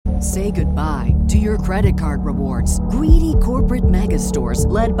Say goodbye to your credit card rewards. Greedy corporate mega stores,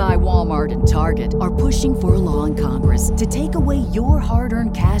 led by Walmart and Target, are pushing for a law in Congress to take away your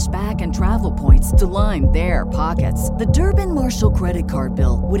hard-earned cash back and travel points to line their pockets. The Durbin-Marshall credit card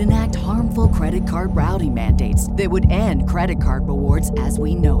bill would enact harmful credit card routing mandates that would end credit card rewards as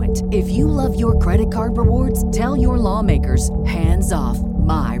we know it. If you love your credit card rewards, tell your lawmakers, hands off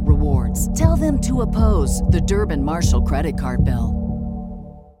my rewards. Tell them to oppose the Durbin-Marshall credit card bill.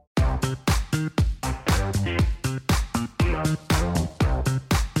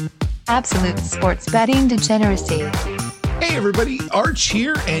 Absolute sports betting degeneracy. Hey everybody, Arch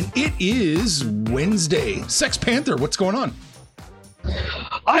here, and it is Wednesday. Sex Panther, what's going on?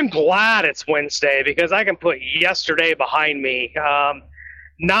 I'm glad it's Wednesday because I can put yesterday behind me.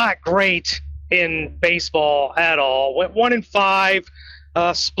 Not great in baseball at all. Went 1-5,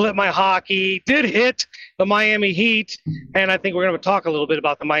 split my hockey, did hit the Miami Heat, and I think we're going to talk a little bit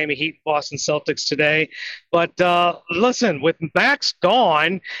about the Miami Heat Boston Celtics today. But listen, with Max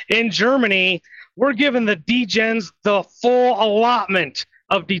gone in Germany, we're giving the degens the full allotment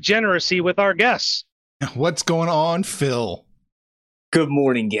of degeneracy with our guests. What's going on, Phil? Good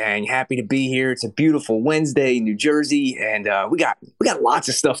morning, gang. Happy to be here. It's a beautiful Wednesday in New Jersey, and we got lots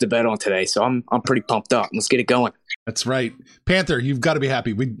of stuff to bet on today, so I'm pretty pumped up. Let's get it going. That's right. Panther, you've got to be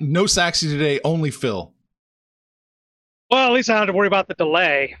happy. No Saxy today, only Phil. Well, at least I don't have to worry about the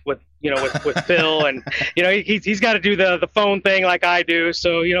delay with Phil, and he's got to do the phone thing like I do.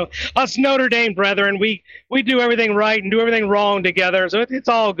 So us Notre Dame brethren, we do everything right and do everything wrong together. So it's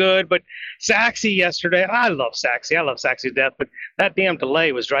all good. But Saxy yesterday, I love Saxy to death, but that damn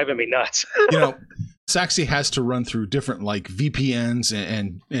delay was driving me nuts. Saxy has to run through different VPNs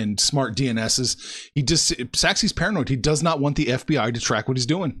and smart DNSs. Saxy's paranoid. He does not want the FBI to track what he's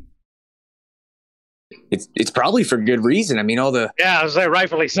doing. It's probably for good reason. I mean, I was like,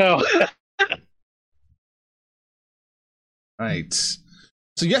 rightfully so. Right.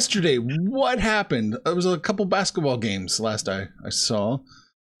 So yesterday, what happened? It was a couple basketball games last I saw.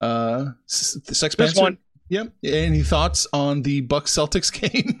 Sex Panther. One. Yep. Any thoughts on the Bucks Celtics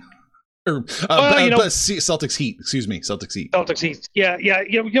game? Celtics Heat. Excuse me, Celtics Heat. Celtics Heat. Yeah.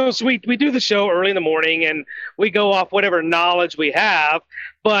 So we do the show early in the morning, and we go off whatever knowledge we have.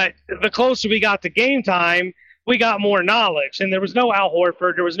 But the closer we got to game time, we got more knowledge. And there was no Al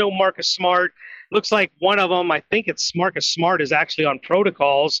Horford. There was no Marcus Smart. Looks like one of them, I think it's Marcus Smart, is actually on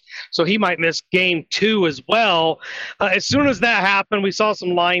protocols, so he might miss game 2 as well. As soon as that happened, we saw some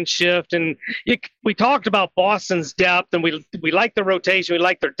line shift, and we talked about Boston's depth, and we like the rotation, we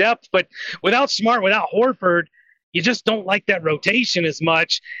like their depth, but without Smart, without Horford, you just don't like that rotation as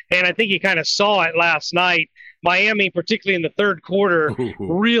much, and I think you kind of saw it last night. Miami, particularly in the third quarter,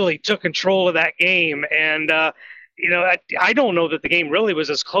 really took control of that game, and I don't know that the game really was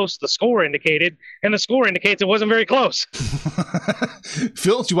as close as the score indicated, and the score indicates it wasn't very close.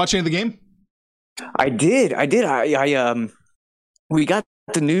 Phil, did you watch any of the game? I did. We got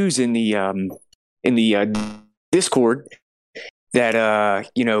the news in the Discord that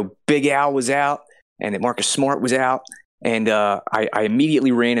Big Al was out and that Marcus Smart was out, and I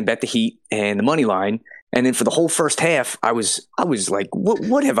immediately ran and bet the Heat and the money line. And then for the whole first half, I was like,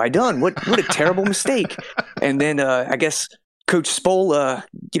 what have I done? What a terrible mistake. And then I guess Coach Sproul,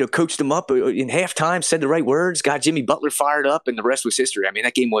 coached them up in halftime, said the right words, got Jimmy Butler fired up, and the rest was history. I mean,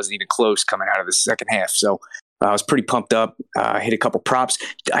 that game wasn't even close coming out of the second half. So I was pretty pumped up, hit a couple props.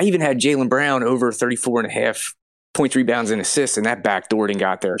 I even had Jaylen Brown over 34.5 points, rebounds, and assists, and that backdoored and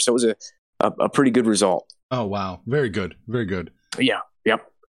got there. So it was a pretty good result. Oh, wow. Very good. Very good. Yeah. Yep.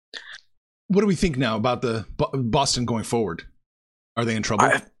 What do we think now about the Boston going forward? Are they in trouble?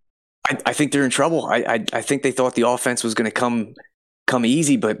 I think they're in trouble. I think they thought the offense was going to come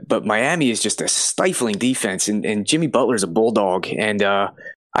easy, but Miami is just a stifling defense, and Jimmy Butler is a bulldog, and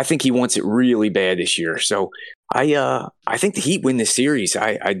I think he wants it really bad this year. So I think the Heat win this series.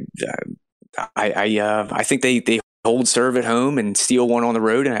 I think they hold serve at home and steal one on the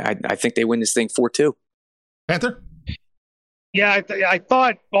road, and I think they win this thing 4-2. Panther? Yeah, I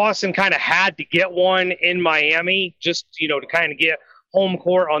thought Boston kind of had to get one in Miami just, to kind of get home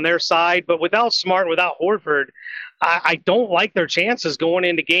court on their side. But without Smart, without Horford, I don't like their chances going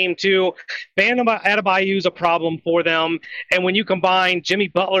into game 2. Bam Adebayo is a problem for them. And when you combine Jimmy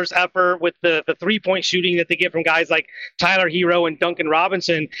Butler's effort with the three-point shooting that they get from guys like Tyler Hero and Duncan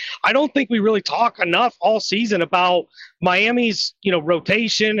Robinson, I don't think we really talk enough all season about Miami's,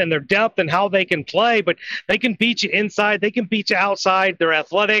 rotation and their depth and how they can play. But they can beat you inside. They can beat you outside. They're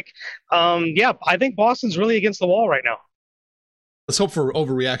athletic. I think Boston's really against the wall right now. Let's hope for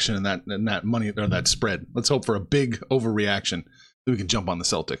overreaction in that money or that spread. Let's hope for a big overreaction. We can jump on the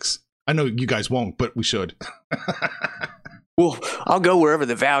Celtics. I know you guys won't, but we should. Well, I'll go wherever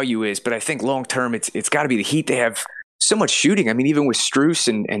the value is, but I think long term, it's got to be the Heat. They have so much shooting. I mean, even with Strus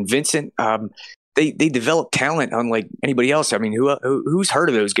and Vincent, they develop talent unlike anybody else. I mean, who's heard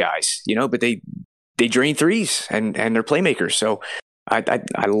of those guys? But they drain threes and they're playmakers. So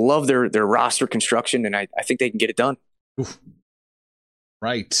I love their roster construction, and I think they can get it done. Oof.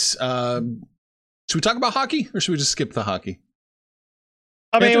 Right. Should we talk about hockey, or should we just skip the hockey?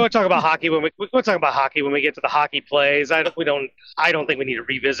 I mean, we'll talk about hockey when we get to the hockey plays. I don't think we need to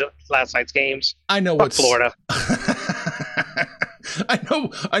revisit last night's games. I know what's Florida.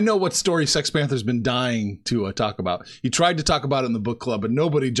 I know what story Sex Panther's been dying to talk about. He tried to talk about it in the book club, but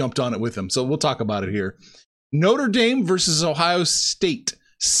nobody jumped on it with him. So we'll talk about it here. Notre Dame versus Ohio State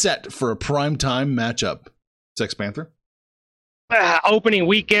set for a primetime matchup. Sex Panther? Opening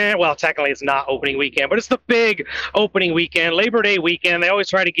weekend. Well, technically it's not opening weekend, but it's the big opening weekend, Labor Day weekend. They always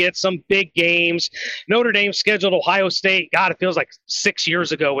try to get some big games. Notre Dame scheduled Ohio State. God, it feels like 6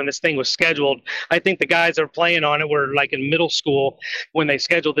 years ago when this thing was scheduled. I think the guys that were playing on it were like in middle school when they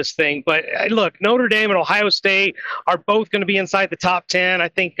scheduled this thing. But look, Notre Dame and Ohio State are both going to be inside the top 10. I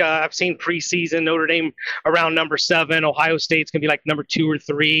think I've seen preseason Notre Dame around number 7. Ohio State's going to be like number 2 or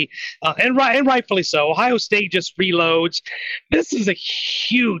 3. And rightfully so. Ohio State just reloads. This is a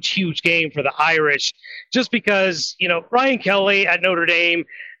huge game for the Irish, just because, Brian Kelly at Notre Dame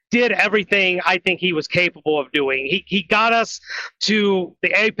did everything I think he was capable of doing. He got us to the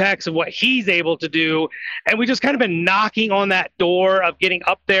apex of what he's able to do, and we just kind of been knocking on that door of getting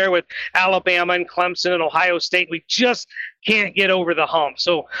up there with Alabama and Clemson and Ohio State. We just can't get over the hump.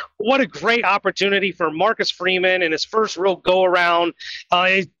 So what a great opportunity for Marcus Freeman in his first real go-around.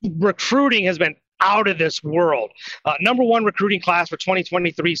 His recruiting has been out of this world. Number 1 recruiting class for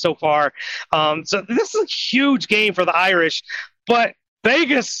 2023 so far. So this is a huge game for the Irish, but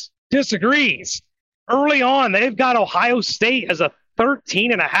Vegas disagrees. Early on, they've got Ohio State as a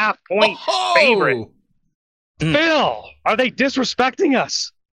 13.5 point favorite. Phil, are they disrespecting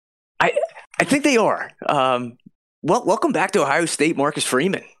us? I think they are. Well, welcome back to Ohio State, Marcus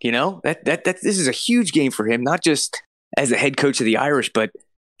Freeman. This is a huge game for him, not just as the head coach of the Irish, but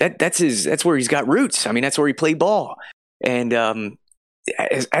that's where he's got roots. I mean, that's where he played ball. And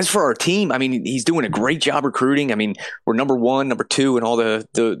as for our team, I mean, he's doing a great job recruiting. I mean, we're number 1, number 2 in all the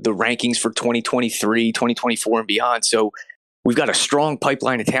rankings for 2023, 2024 and beyond. So we've got a strong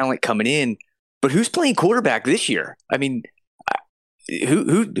pipeline of talent coming in. But who's playing quarterback this year? I mean,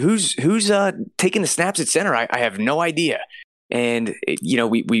 who's taking the snaps at center? I have no idea. And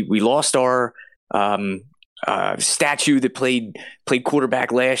we lost our statue that played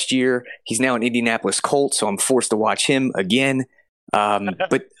quarterback last year. He's now an Indianapolis Colt, so I'm forced to watch him again.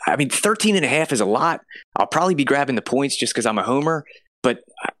 But I mean, 13.5 is a lot. I'll probably be grabbing the points just because I'm a homer. But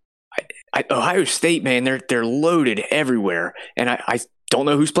Ohio State, man, they're loaded everywhere, and I don't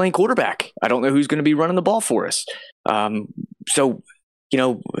know who's playing quarterback. I don't know who's going to be running the ball for us. So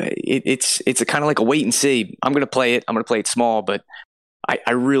it's a kind of like a wait and see. I'm going to play it. I'm going to play it small, but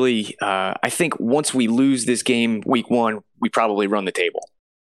I really I think once we lose this game week 1, we probably run the table.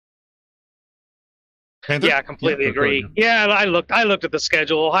 Panther? Yeah, I completely agree. Yeah, I looked at the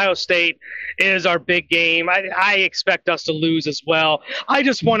schedule. Ohio State is our big game. I expect us to lose as well. I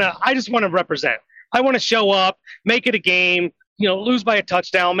just want to represent. I want to show up, make it a game, lose by a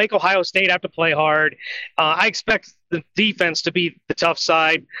touchdown, make Ohio State have to play hard. I expect the defense to be the tough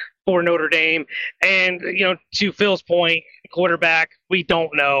side for Notre Dame. And, to Phil's point, quarterback, we don't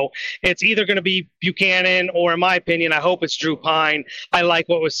know. It's either going to be Buchanan or, in my opinion, I hope it's Drew Pine. I like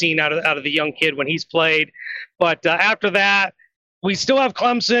what was seen out of the young kid when he's played. But after that, we still have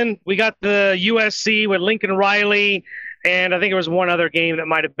Clemson. We got the USC with Lincoln Riley. And I think there was one other game that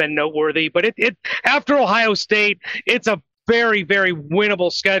might have been noteworthy. But it after Ohio State, it's a very, very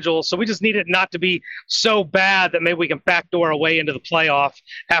winnable schedule. So we just need it not to be so bad that maybe we can backdoor our way into the playoff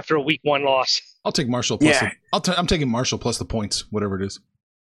after a week 1 loss. I'll take Marshall plus I'm taking Marshall plus the points, whatever it is.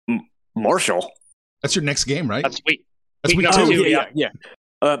 Marshall? That's your next game, right? That's week 2. Yeah.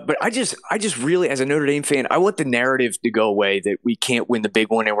 But I just really, as a Notre Dame fan, I want the narrative to go away that we can't win the big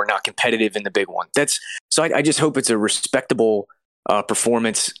one and we're not competitive in the big one. So I just hope it's a respectable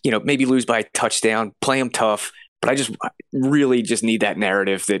performance. Maybe lose by a touchdown, play them tough. But I really need that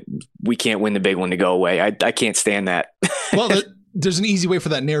narrative that we can't win the big one to go away. I can't stand that. Well, there's an easy way for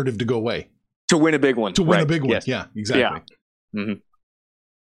that narrative to go away. To win a big one. To win a big one. Yes. Yeah, exactly. Yeah.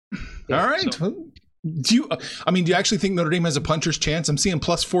 Mm-hmm. All right. So, do you actually think Notre Dame has a puncher's chance? I'm seeing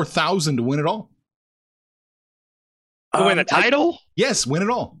plus 4,000 to win it all. To win the title? Yes, win it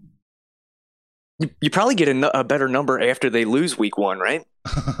all. You probably get a better number after they lose week 1, right?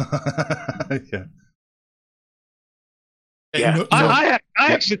 Yeah. Yeah. I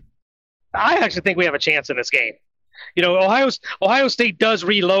actually think we have a chance in this game. You know, Ohio State does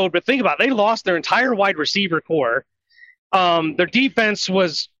reload, but think about it, they lost their entire wide receiver core. Their defense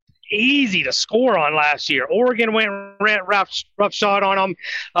was easy to score on last year. Oregon ran roughshod on them.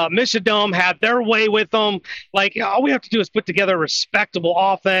 Michigan had their way with them. Like, all we have to do is put together a respectable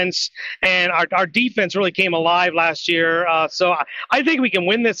offense, and our defense really came alive last year. So I think we can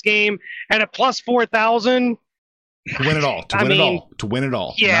win this game. And at plus 4,000. To win it all. To win it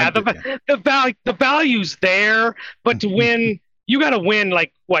all. Yeah, the value's there, but to win, you got to win.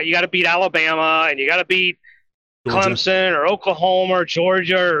 Like what? You got to beat Alabama, and you got to beat Georgia. Clemson or Oklahoma or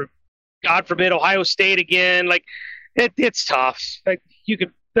Georgia or, God forbid, Ohio State again. Like it's tough. Like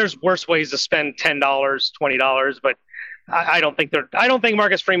there's worse ways to spend $10, $20, but I don't think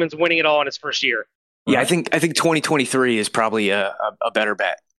Marcus Freeman's winning it all in his first year. Yeah, right. I think 2023 is probably a better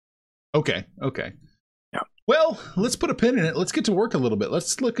bet. Okay. Well, let's put a pin in it. Let's get to work a little bit.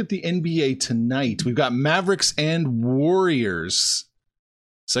 Let's look at the NBA tonight. We've got Mavericks and Warriors.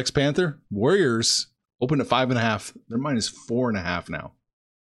 Sex Panther, Warriors open at 5.5. They're minus 4.5 now.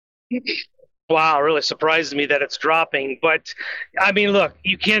 Wow, really surprised me that it's dropping. But, I mean, look,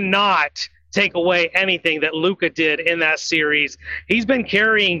 you cannot take away anything that Luka did in that series. He's been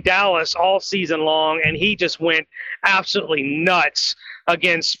carrying Dallas all season long, and he just went absolutely nuts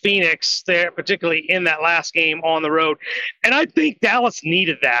against Phoenix there, particularly in that last game on the road. And I think Dallas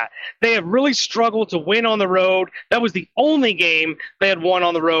needed that. They have really struggled to win on the road. That was the only game they had won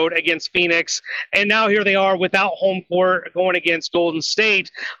on the road against Phoenix. And now here they are without home court going against Golden State.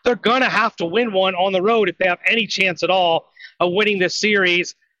 They're going to have to win one on the road if they have any chance at all of winning this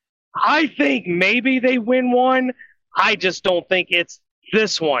series. I think maybe they win one. I just don't think it's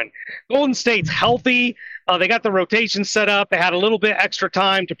this one. Golden State's healthy. They got the rotation set up. They had a little bit extra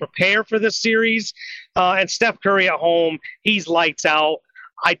time to prepare for this series. And Steph Curry at home, he's lights out.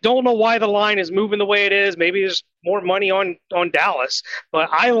 I don't know why the line is moving the way it is. Maybe there's more money on Dallas. But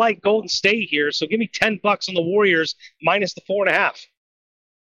I like Golden State here, so give me $10 on the Warriors minus the 4.5.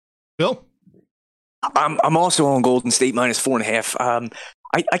 Bill? I'm also on Golden State minus 4.5.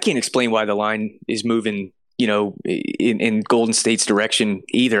 I can't explain why the line is moving, in Golden State's direction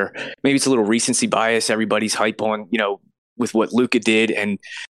either. Maybe it's a little recency bias. Everybody's hype on, with what Luka did. And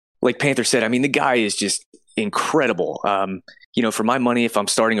like Panther said, I mean, the guy is just incredible. For my money, if I'm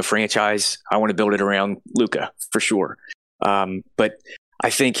starting a franchise, I want to build it around Luka for sure. But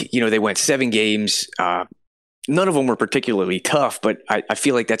I think, they went 7 games. None of them were particularly tough, but I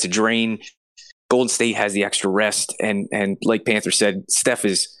feel like that's a drain. Golden State has the extra rest, and like Panther said, Steph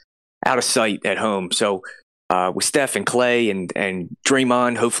is out of sight at home. So with Steph and Clay and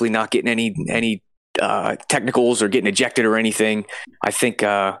Draymond, hopefully not getting any technicals or getting ejected or anything, I think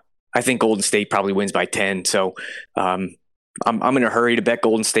Golden State probably wins by 10. So I'm in a hurry to bet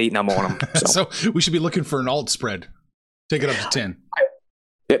Golden State, and I'm on them. So we should be looking for an alt spread. Take it up to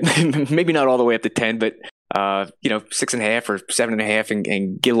 10. Maybe not all the way up to 10, but 6.5 or 7.5,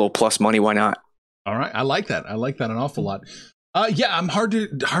 and get a little plus money. Why not? All right, I like that. An awful lot. I'm hard to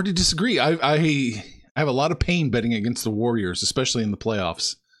disagree. I have a lot of pain betting against the Warriors, especially in the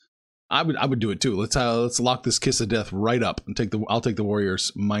playoffs. I would do it too. Let's lock this kiss of death right up and I'll take the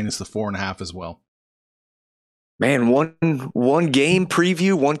Warriors minus the 4.5 as well. Man, one game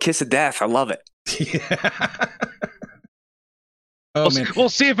preview, one kiss of death. I love it. Yeah. We'll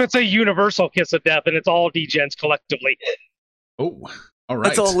see if it's a universal kiss of death and it's all degens collectively. Oh, all right.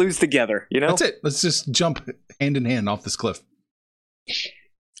 Let's all lose together, That's it. Let's just jump hand in hand off this cliff.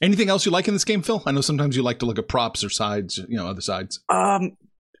 Anything else you like in this game, Phil? I know sometimes you like to look at props or sides, other sides.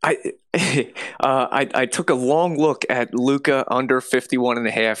 I took a long look at Luka under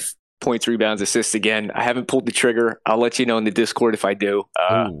 51.5 points, rebounds, assists again. I haven't pulled the trigger. I'll let you know in the Discord if I do.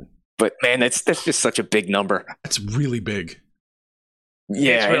 But man, that's just such a big number. That's really big.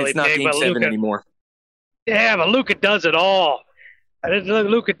 Yeah, it's not Game 7 anymore. Yeah, but Luka does it all.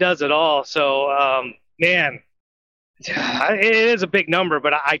 Luka does it all. So, man, it is a big number,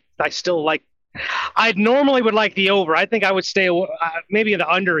 but I still like. I normally would like the over. I think I would stay maybe the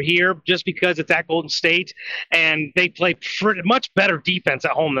under here just because it's at Golden State and they play much better defense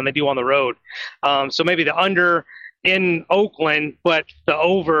at home than they do on the road. So maybe the under in Oakland, but the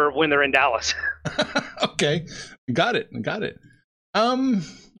over when they're in Dallas. Okay, got it.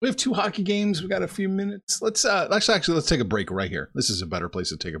 We have 2 hockey games. We got a few minutes. Let's take a break right here. This is a better place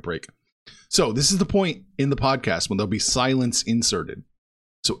to take a break. So this is the point in the podcast when there'll be silence inserted.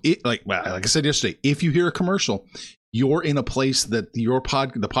 So like I said yesterday, if you hear a commercial, you're in a place that the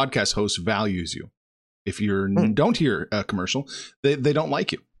podcast host values you. If you don't hear a commercial, they don't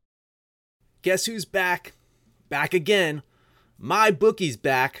like you. Guess who's back? Back again. My bookie's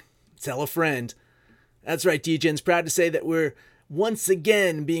back. Tell a friend. That's right, DJ's proud to say that we're once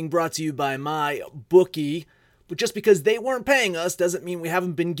again being brought to you by My Bookie. But just because they weren't paying us doesn't mean we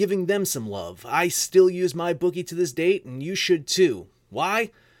haven't been giving them some love. I still use My Bookie to this date, and you should too.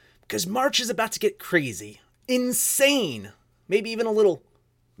 Why? Because March is about to get crazy. Insane. Maybe even a little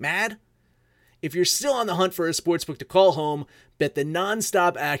mad. If you're still on the hunt for a sportsbook to call home, bet the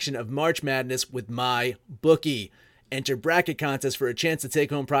non-stop action of March Madness with My Bookie. Enter bracket contests for a chance to take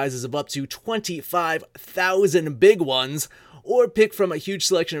home prizes of up to 25,000 big ones, or pick from a huge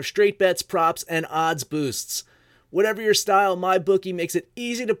selection of straight bets, props, and odds boosts. Whatever your style, My Bookie makes it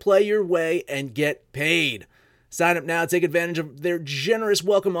easy to play your way and get paid. Sign up now, take advantage of their generous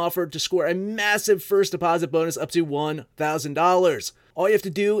welcome offer to score a massive first deposit bonus up to $1,000. All you have to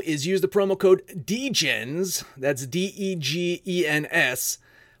do is use the promo code DEGENS, that's DEGENS,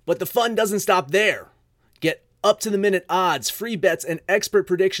 but the fun doesn't stop there. Get up-to-the-minute odds, free bets, and expert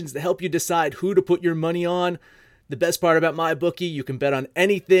predictions to help you decide who to put your money on. The best part about My Bookie, you can bet on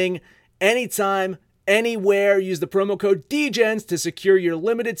anything, anytime, anywhere. Use the promo code DEGENS to secure your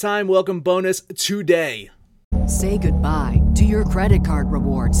limited-time welcome bonus today. Say goodbye to your credit card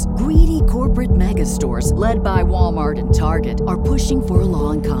rewards. Greedy corporate mega stores, led by Walmart and Target, are pushing for a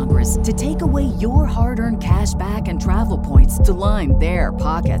law in Congress to take away your hard-earned cash back and travel points to line their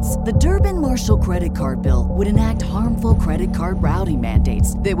pockets. The Durbin-Marshall credit card bill would enact harmful credit card routing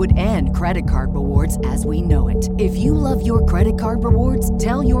mandates that would end credit card rewards as we know it. If you love your credit card rewards,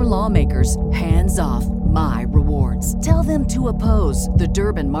 tell your lawmakers, hands off my rewards. Tell them to oppose the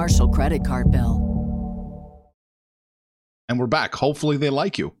Durbin-Marshall credit card bill. And we're back. Hopefully they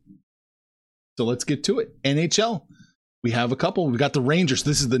like you. So let's get to it. NHL. We have a couple. We've got the Rangers.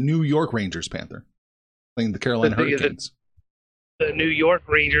 This is the New York Rangers, Panther, playing the Carolina Hurricanes. The New York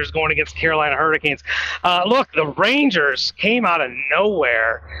Rangers going against Carolina Hurricanes. Look, the Rangers came out of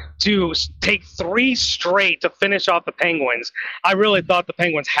nowhere to take 3 straight to finish off the Penguins. I really thought the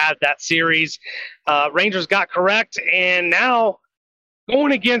Penguins had that series. Rangers got correct, and now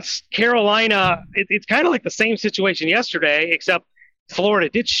going against Carolina, it's kind of like the same situation yesterday, except Florida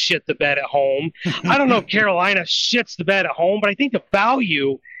did shit the bed at home. I don't know if Carolina shits the bed at home, but I think the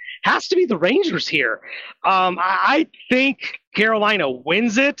value has to be the Rangers here. I think Carolina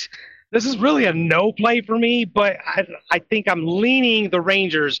wins it. This is really a no play for me, but I think I'm leaning the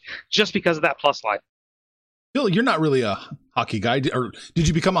Rangers just because of that plus line. Bill, you're not really a hockey guy, or did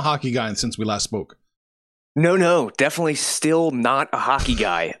you become a hockey guy since we last spoke? No, definitely still not a hockey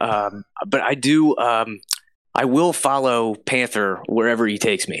guy. But I do. I will follow Panther wherever he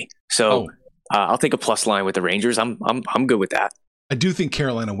takes me. So I'll take a plus line with the Rangers. I'm good with that. I do think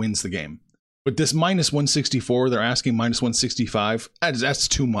Carolina wins the game, but this minus 164, they're asking minus 165. That's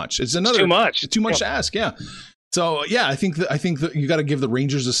too much. It's too much. It's too much to ask. Yeah. So yeah, I think that you got to give the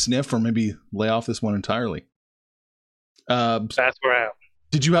Rangers a sniff, or maybe lay off this one entirely. That's where I am.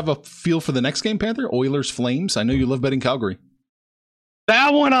 Did you have a feel for the next game, Panther? Oilers Flames. I know you love betting Calgary.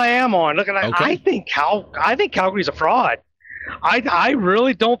 That one I am on. Look, okay. I think Calgary's a fraud. I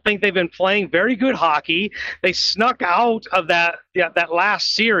really don't think they've been playing very good hockey. They snuck out of that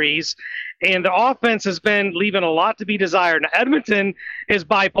last series, and the offense has been leaving a lot to be desired. Now, Edmonton is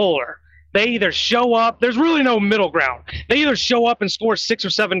bipolar. They either show up, there's really no middle ground. They either show up and score 6 or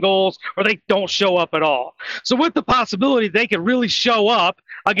 7 goals, or they don't show up at all. So with the possibility they could really show up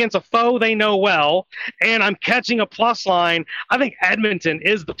against a foe they know well, and I'm catching a plus line, I think Edmonton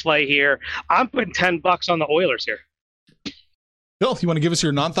is the play here. I'm putting $10 on the Oilers here. Bill, you want to give us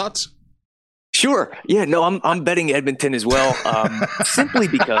your non-thoughts? Sure. Yeah, no, I'm betting Edmonton as well, simply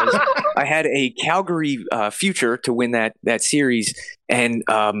because I had a Calgary future to win that series, and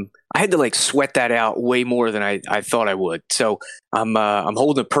I had to sweat that out way more than I thought I would. So I'm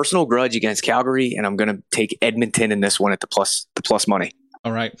holding a personal grudge against Calgary, and I'm going to take Edmonton in this one at the plus money.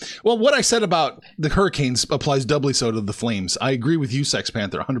 All right. Well, what I said about the Hurricanes applies doubly so to the Flames. I agree with you, Sex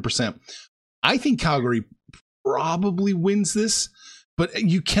Panther, 100%. I think Calgary probably wins this, but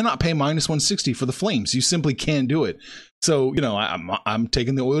you cannot pay minus 160 for the Flames. You simply can't do it. So, I'm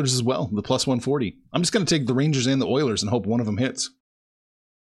taking the Oilers as well, the plus 140. I'm just going to take the Rangers and the Oilers and hope one of them hits.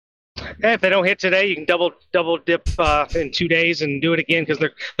 Yeah, if they don't hit today, you can double dip in 2 days and do it again, because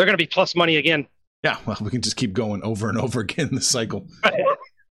they're going to be plus money again. Yeah, well, we can just keep going over and over again in this cycle.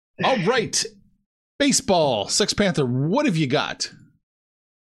 All right. Baseball. Sex Panther, what have you got?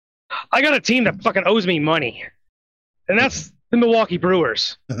 I got a team that fucking owes me money. And that's The Milwaukee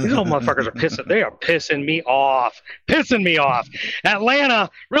Brewers. These little motherfuckers are pissing. They are pissing me off. Pissing me off. Atlanta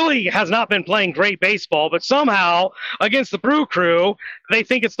really has not been playing great baseball, but somehow against the Brew Crew, they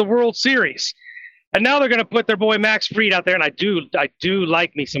think it's the World Series. And now they're going to put their boy Max Fried out there, and I do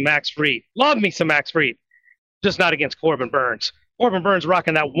like me some Max Fried. Love me some Max Fried. Just not against Corbin Burns. Corbin Burns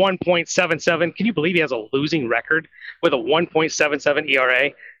rocking that 1.77. Can you believe he has a losing record with a 1.77 ERA?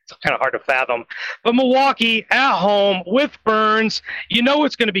 It's kind of hard to fathom. But Milwaukee at home with Burns, you know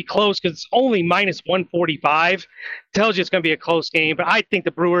it's going to be close because it's only minus 145. Tells you it's going to be a close game, but I think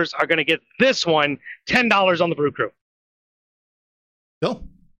the Brewers are going to get this one $10 on the Brew Crew. Bill?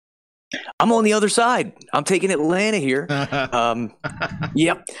 I'm on the other side. I'm taking Atlanta here.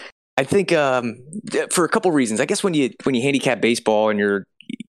 Yep. I think for a couple reasons. I guess when you handicap baseball and you're,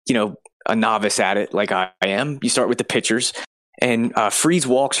 a novice at it like I am, you start with the pitchers. And Fried's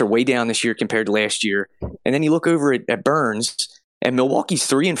walks are way down this year compared to last year. And then you look over at Burns, and Milwaukee's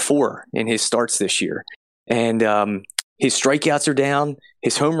 3-4 in his starts this year. And his strikeouts are down.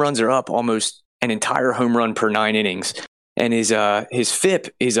 His home runs are up almost an entire home run per 9 innings. And his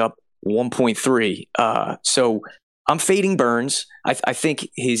FIP is up 1.3. So I'm fading Burns. I think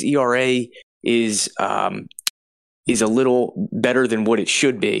his ERA is a little better than what it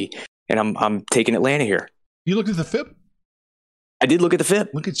should be. And I'm taking Atlanta here. You looked at the FIP? I did look at the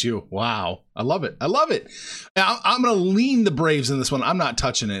FIP. Look at you. Wow. I love it. Now, I'm going to lean the Braves in this one. I'm not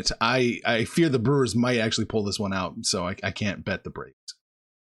touching it. I fear the Brewers might actually pull this one out, so I can't bet the Braves.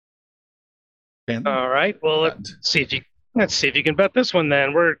 All right. Well, let's see if you can bet this one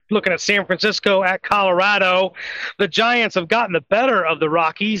then. We're looking at San Francisco at Colorado. The Giants have gotten the better of the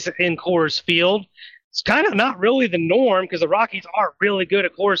Rockies in Coors Field. It's kind of not really the norm because the Rockies are really good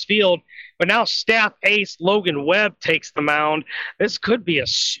at Coors Field, but now staff ace Logan Webb takes the mound. This could be a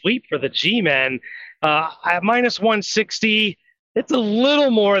sweep for the G-men. At minus 160, it's a little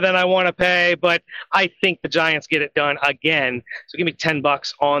more than I want to pay, but I think the Giants get it done again. So give me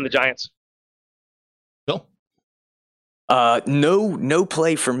 $10 on the Giants. Bill? No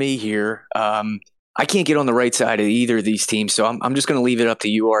play for me here. I can't get on the right side of either of these teams, so I'm just going to leave it up to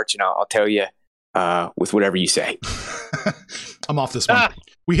you, Arch, and I'll tell you with whatever you say. I'm off this one.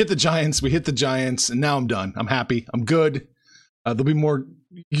 We hit the Giants, and now I'm done. I'm happy. I'm good. There'll be more.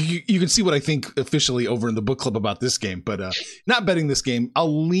 You can see what I think officially over in the book club about this game, but not betting this game.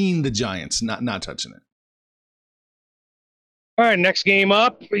 I'll lean the Giants, not touching it. All right, next game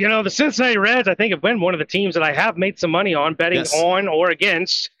up. The Cincinnati Reds, I think, have been one of the teams that I have made some money on betting on or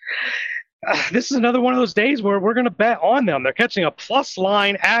against. This is another one of those days where we're going to bet on them. They're catching a plus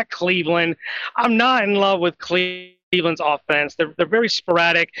line at Cleveland. I'm not in love with Cleveland's offense. They're very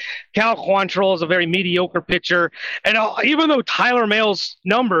sporadic. Cal Quantrill is a very mediocre pitcher. And even though Tyler Mayo's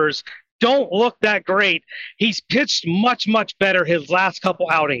numbers don't look that great, he's pitched much, much better his last couple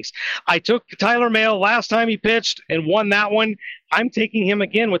outings. I took Tyler Mayo last time he pitched and won that one. I'm taking him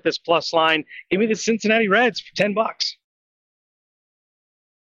again with this plus line. Give me the Cincinnati Reds for $10.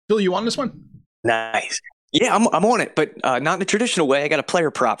 Phil, you on this one? Nice. Yeah, I'm on it, but not in the traditional way. I got a player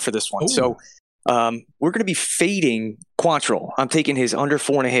prop for this one. Ooh. So we're going to be fading Quantrill. I'm taking his under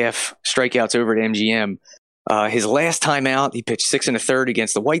 4.5 strikeouts over at MGM. His last time out, he pitched 6 1/3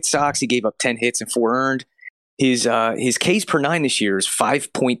 against the White Sox. He gave up 10 hits and 4 earned. His Ks per 9 this year is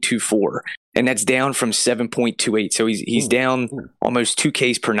 5.24, and that's down from 7.28. So he's down almost 2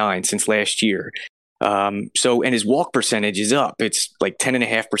 Ks per 9 since last year. And his walk percentage is up. It's like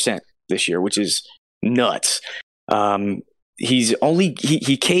 10.5% this year, which is nuts. He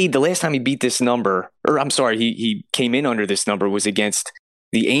K'd the last time he beat this number, or I'm sorry, he came in under this number was against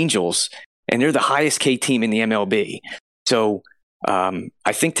the Angels, and they're the highest K team in the MLB. So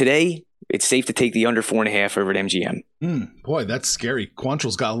I think today it's safe to take the under 4.5 over at MGM. Boy, that's scary.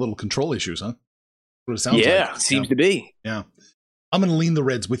 Quantrill's got a little control issues, huh? What it sounds like. Seems to be. Yeah. I'm going to lean the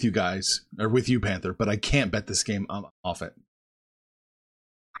Reds with you guys, or with you, Panther, but I can't bet this game. I'm off it.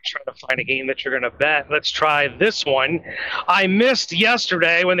 I'm trying to find a game that you're going to bet. Let's try this one. I missed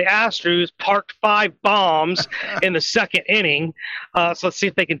yesterday when the Astros parked 5 bombs in the second inning. So let's see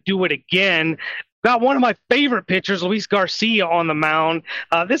if they can do it again. Got one of my favorite pitchers, Luis Garcia, on the mound.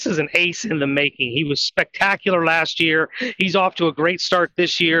 This is an ace in the making. He was spectacular last year. He's off to a great start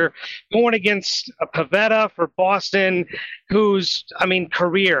this year. Going against Pivetta for Boston, who's,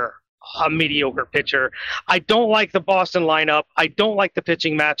 career a mediocre pitcher. I don't like the Boston lineup. I don't like the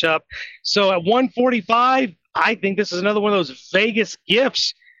pitching matchup. So at 145, I think this is another one of those Vegas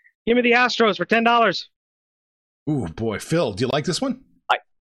gifts. Give me the Astros for $10. Ooh, boy. Phil, do you like this one?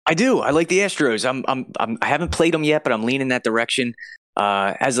 I do. I like the Astros. I haven't played them yet, but I'm leaning that direction.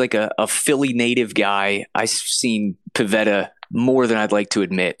 As like a Philly native guy, I've seen Pivetta more than I'd like to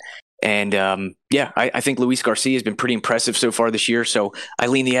admit. And I think Luis Garcia has been pretty impressive so far this year. So I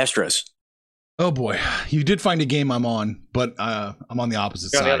lean the Astros. Oh boy, you did find a game I'm on, but I'm on the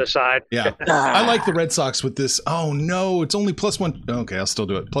opposite side. On the other side. Yeah. I like the Red Sox with this. Oh no, it's only +1. Okay, I'll still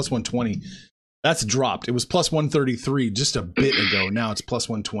do it. +120. That's dropped. It was +133 just a bit ago. Now it's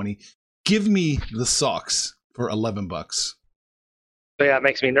 +120. Give me the Sox for $11. So yeah, it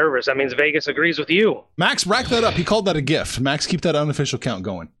makes me nervous. That means Vegas agrees with you. Max, rack that up. He called that a gift. Max, keep that unofficial count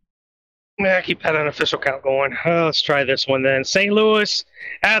going. Yeah, keep that unofficial count going. Let's try this one then. St. Louis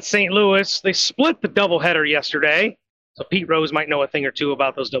at St. Louis. They split the doubleheader yesterday. So Pete Rose might know a thing or two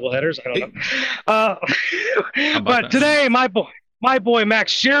about those doubleheaders. I don't know. But today, my boy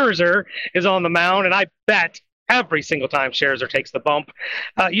Max Scherzer is on the mound, and I bet every single time Scherzer takes the bump,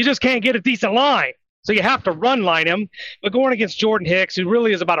 you just can't get a decent line. So you have to run line him. But going against Jordan Hicks, who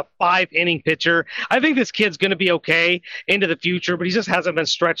really is about a 5-inning pitcher, I think this kid's going to be okay into the future, but he just hasn't been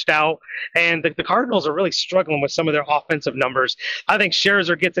stretched out. And the Cardinals are really struggling with some of their offensive numbers. I think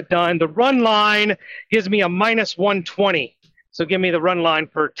Scherzer gets it done. The run line gives me a -120. So give me the run line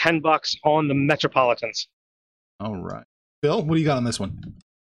for $10 on the Metropolitans. All right. Bill, what do you got on this one?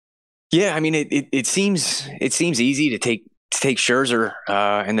 Yeah, I mean, it seems easy to take Scherzer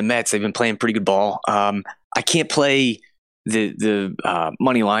and the Mets. They've been playing pretty good ball. I can't play the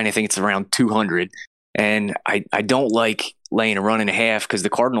money line. I think it's around 200, and I don't like laying a run and a half because the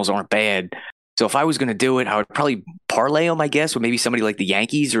Cardinals aren't bad. So if I was going to do it, I would probably parlay them, I guess, with maybe somebody like the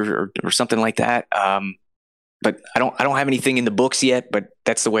Yankees or something like that. But I don't have anything in the books yet. But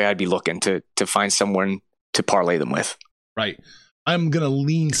that's the way I'd be looking to find someone to parlay them with. Right. I'm gonna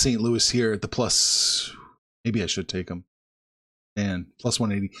lean St. Louis here at the plus. Maybe I should take them. And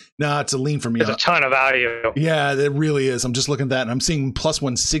 +180. No, it's a lean for me. There's a ton of value. Yeah, it really is. I'm just looking at that, and I'm seeing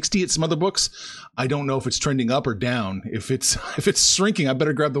 +160 at some other books. I don't know if it's trending up or down. If it's shrinking, I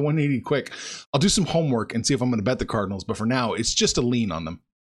better grab the 180 quick. I'll do some homework and see if I'm going to bet the Cardinals. But for now, it's just a lean on them.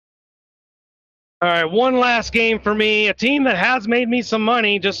 All right, one last game for me. A team that has made me some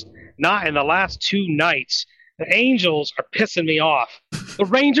money, just not in the last 2 nights. The Angels are pissing me off. The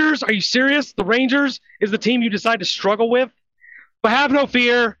Rangers, are you serious? The Rangers is the team you decide to struggle with? But have no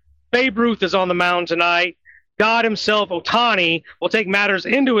fear. Babe Ruth is on the mound tonight. God himself, Ohtani, will take matters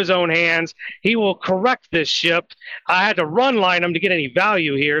into his own hands. He will correct this ship. I had to run line him to get any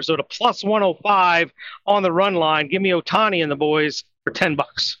value here. So to +105 on the run line, give me Ohtani and the boys for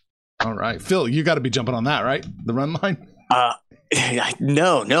 $10. All right. Phil, you got to be jumping on that, right? The run line?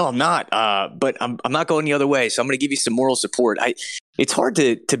 No, I'm not. But I'm not going the other way. So I'm going to give you some moral support. It's hard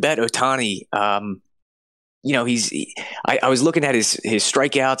to bet Ohtani. I was looking at his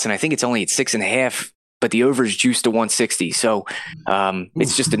strikeouts, and I think it's only at 6.5, but the over is juiced to 160. So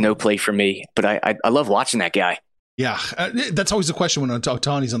it's just a no play for me. But I love watching that guy. Yeah, that's always the question when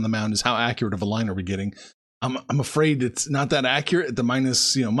Ohtani's on the mound is how accurate of a line are we getting? I'm afraid it's not that accurate at the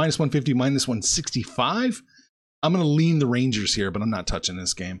 -150, -165. I'm going to lean the Rangers here, but I'm not touching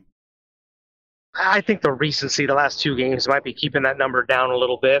this game. I think the recency the last 2 games might be keeping that number down a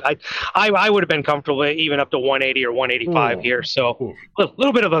little bit. I would have been comfortable even up to 180 or 185 here. So a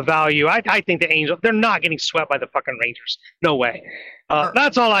little bit of a value. I think the Angels, they're not getting swept by the fucking Rangers. No way.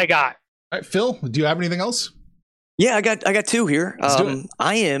 That's all I got. All right, Phil, do you have anything else? Yeah, I got 2 here.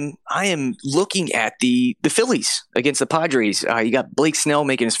 I am looking at the Phillies against the Padres. You got Blake Snell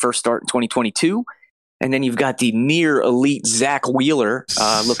making his first start in 2022. And then you've got the near elite Zach Wheeler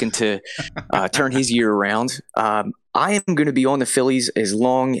looking to turn his year around. I am going to be on the Phillies as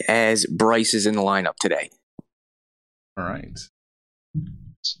long as Bryce is in the lineup today. All right.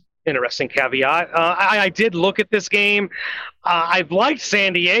 Interesting caveat. I did look at this game. I've liked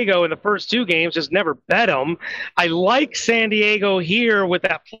San Diego in the first 2 games, just never bet them. I like San Diego here with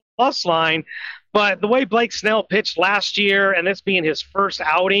that plus line. But the way Blake Snell pitched last year, and this being his first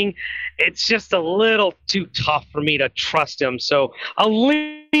outing, it's just a little too tough for me to trust him. So I'll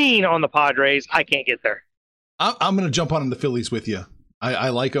lean on the Padres. I can't get there. I'm going to jump on the Phillies with you. I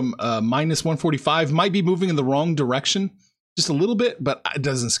like them. -145 might be moving in the wrong direction just a little bit, but it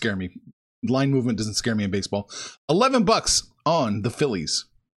doesn't scare me. Line movement doesn't scare me in baseball. $11 on the Phillies.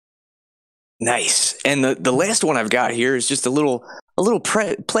 Nice. And the last one I've got here is just a little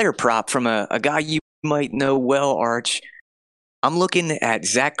player prop from a guy you might know well, Arch. I'm looking at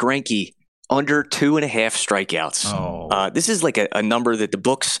Zach Greinke under 2.5 strikeouts. Oh. This is like a number that the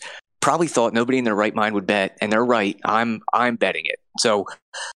books probably thought nobody in their right mind would bet, and they're right. I'm betting it. So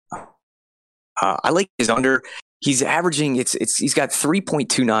I like his under. He's averaging he's got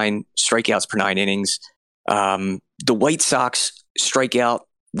 3.29 strikeouts per 9 innings. The White Sox strike out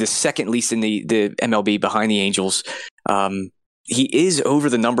the second least in the MLB behind the Angels. he is over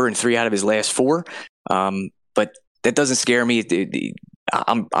the number in 3 out of his last 4. But that doesn't scare me.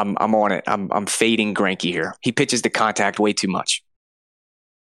 I'm on it. I'm fading Greinke here. He pitches to contact way too much.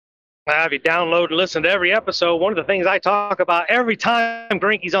 If you download and listen to every episode, one of the things I talk about every time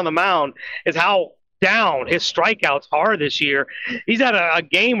Greinke's on the mound is how down his strikeouts are this year. He's had a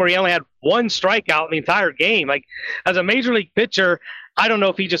game where he only had 1 strikeout in the entire game. Like, as a major league pitcher, I don't know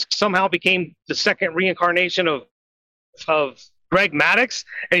if he just somehow became the second reincarnation of Greg Maddux,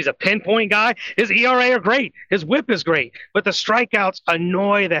 and he's a pinpoint guy. His ERA are great. His whip is great, but the strikeouts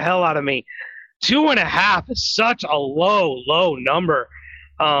annoy the hell out of me. 2.5 is such a low number.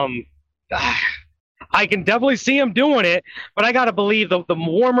 I can definitely see him doing it, but I got to believe the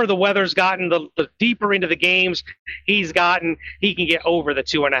warmer the weather's gotten, the deeper into the games he's gotten, he can get over the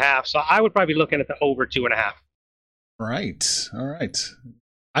 2.5. So I would probably be looking at the over 2.5. Right. All right.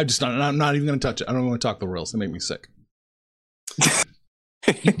 I'm not even going to touch it. I don't want to talk the Royals. They make me sick.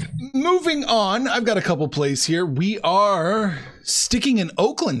 Moving on, I've got a couple plays here. We are sticking in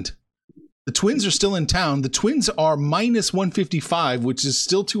Oakland. The Twins are still in town. The Twins are minus 155, which is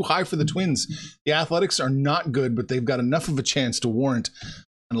still too high for the Twins. The Athletics are not good, but they've got enough of a chance to warrant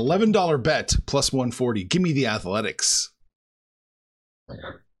an $11 bet plus 140. Give me the Athletics.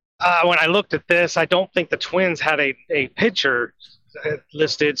 When I looked at this, I don't think the Twins had a pitcher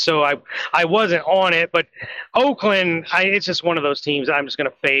listed, so I wasn't on it. But Oakland, it's just one of those teams I'm just going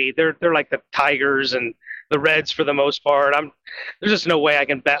to fade. They're like the Tigers and the Reds for the most part. There's just no way I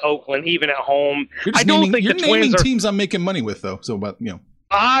can bet Oakland even at home. I don't think the Twins are teams I'm making money with though. So, but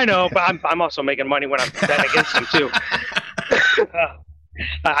I know, but I'm also making money when I'm betting against them too.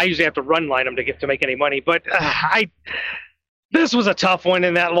 I usually have to run line them to make any money, but this was a tough one,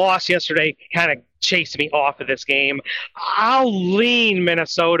 and that loss yesterday kind of chased me off of this game. I'll lean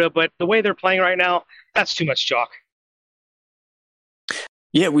Minnesota, but the way they're playing right now, that's too much chalk.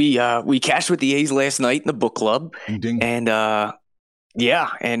 Yeah, we cashed with the A's last night in the book club, Ding. and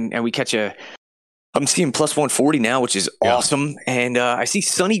and we catch I'm seeing plus 140 now, which is awesome. And I see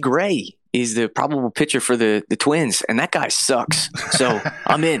Sonny Gray is the probable pitcher for the Twins, and that guy sucks. So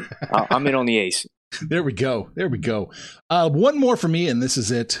I'm in. I'm in on the A's. There we go. One more for me, and this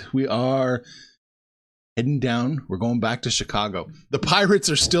is it. We are heading down. We're going back to Chicago. The Pirates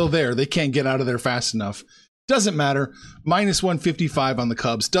are still there. They can't get out of there fast enough. Doesn't matter. Minus 155 on the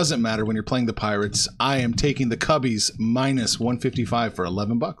Cubs. Doesn't matter when you're playing the Pirates. I am taking the Cubbies minus 155 for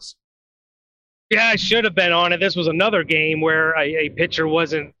 $11. Yeah, I should have been on it. This was another game where a pitcher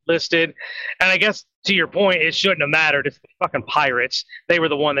wasn't listed. And I guess to your point, it shouldn't have mattered. It's the fucking Pirates. They were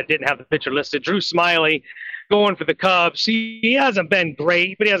the one that didn't have the pitcher listed. Drew Smiley going for the Cubs. He hasn't been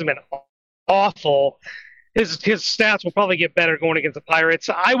great, but he hasn't been awful. His stats will probably get better going against the Pirates.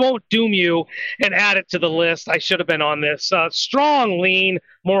 I won't doom you and add it to the list. I should have been on this. Strong lean,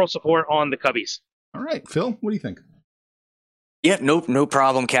 moral support on the Cubbies. All right, Phil, what do you think? Yeah, no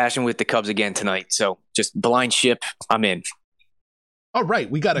problem cashing with the Cubs again tonight. So just blind ship, I'm in. All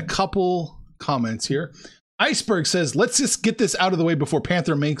right, we got a couple comments here. Iceberg says, let's just get this out of the way before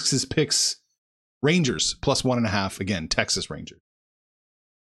Panther makes his picks. Rangers plus 1.5. Again, Texas Rangers.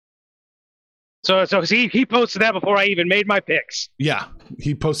 So he posted that before I even made my picks. Yeah,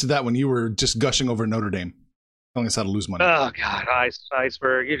 he posted that when you were just gushing over Notre Dame, telling us how to lose money. Oh, God,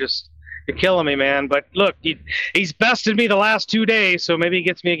 Iceberg, you're killing me, man. But look, he's bested me the last 2 days, so maybe he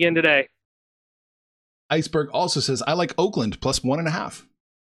gets me again today. Iceberg also says, I like Oakland plus 1.5.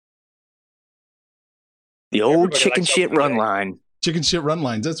 The old chicken shit run line. Chicken shit run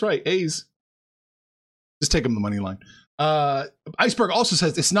lines. That's right. A's. Just take them the money line. Iceberg also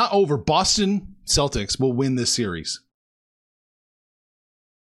says it's not over. Boston Celtics will win this series.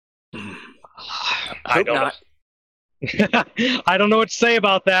 I don't know. I don't know what to say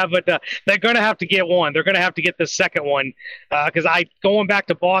about that, but they're going to have to get one. They're going to have to get the second one because going back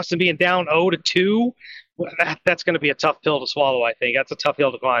to Boston being down 0-2, that's going to be a tough pill to swallow, I think. That's a tough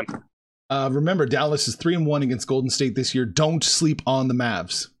hill to climb. Remember, Dallas is 3-1 against Golden State this year. Don't sleep on the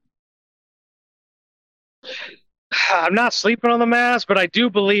Mavs. I'm not sleeping on the Mavs, but I do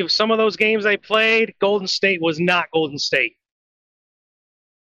believe some of those games they played, Golden State was not Golden State.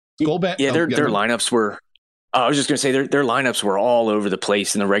 Their lineups were. I was just going to say their lineups were all over the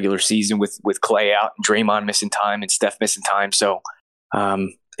place in the regular season with Clay out and Draymond missing time and Steph missing time. So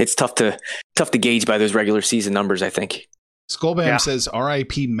it's tough to gauge by those regular season numbers, I think. Skullbam says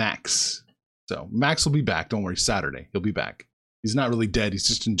R.I.P. Max. So Max will be back. Don't worry. Saturday he'll be back. He's not really dead. He's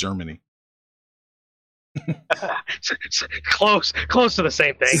just in Germany. Close to the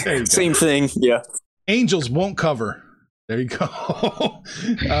same thing. Same thing. Yeah. Angels won't cover. There you go.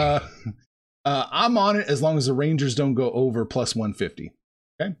 I'm on it as long as the Rangers don't go over plus 150.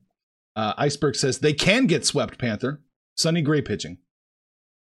 Okay. Iceberg says they can get swept, Panther. Sonny Gray pitching.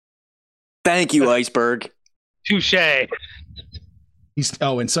 Thank you, Iceberg. Touche.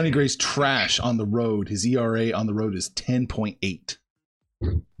 And Sonny Gray's trash on the road. His ERA on the road is 10.8.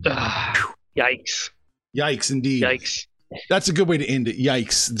 Yikes. Yikes, indeed. Yikes. That's a good way to end it.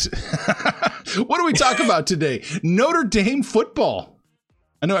 Yikes. What do we talk about today? Notre Dame football.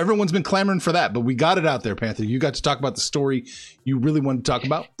 I know everyone's been clamoring for that, but we got it out there, Panther. You got to talk about the story you really wanted to talk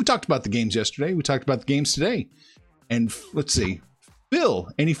about. We talked about the games yesterday. We talked about the games today. And let's see. Bill,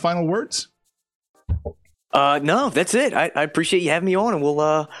 any final words? No, that's it. I appreciate you having me on, and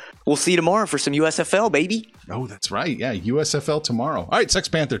we'll see you tomorrow for some USFL, baby. Oh, that's right. Yeah, USFL tomorrow. All right, Sex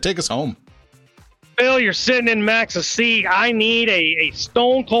Panther, take us home. Bill, you're sitting in Max's seat. I need a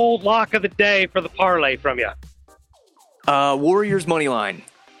stone cold lock of the day for the parlay from you. Warriors money line.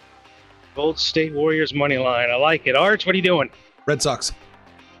 Gold State Warriors money line. I like it. Arch, what are you doing? Red Sox.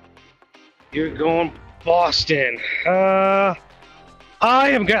 You're going Boston. I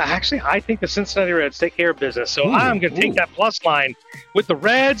think the Cincinnati Reds take care of business. So I'm going to take that plus line with the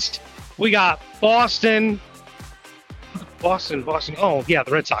Reds. We got Boston. Oh, yeah,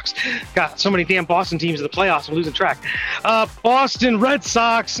 the Red Sox. Got so many damn Boston teams in the playoffs. I'm losing track. Boston Red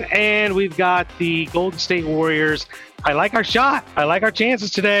Sox, and we've got the Golden State Warriors. I like our shot. I like our chances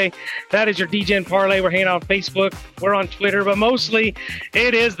today. That is your DGen Parlay. We're hanging out on Facebook. We're on Twitter, but mostly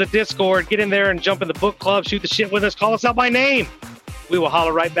it is the Discord. Get in there and jump in the book club. Shoot the shit with us. Call us out by name. We will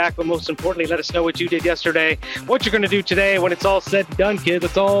holler right back, but most importantly, let us know what you did yesterday, what you're going to do today when it's all said and done, kids.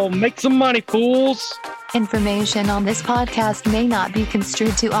 Let's all make some money, fools. Information on this podcast may not be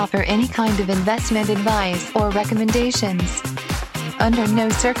construed to offer any kind of investment advice or recommendations. Under no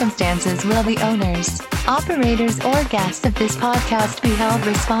circumstances will the owners, operators, or guests of this podcast be held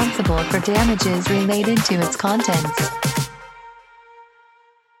responsible for damages related to its contents.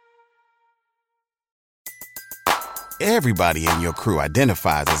 Everybody in your crew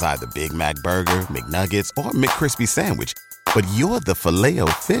identifies as either Big Mac Burger, McNuggets, or McCrispy Sandwich. But you're the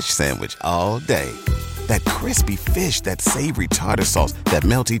Filet-O-Fish Sandwich all day. That crispy fish, that savory tartar sauce, that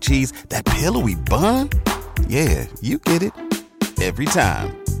melty cheese, that pillowy bun. Yeah, you get it. Every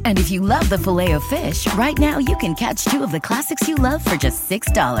time. And if you love the Filet-O-Fish, right now you can catch two of the classics you love for just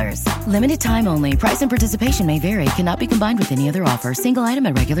 $6. Limited time only. Price and participation may vary. Cannot be combined with any other offer. Single item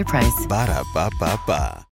at regular price. Ba-da-ba-ba-ba.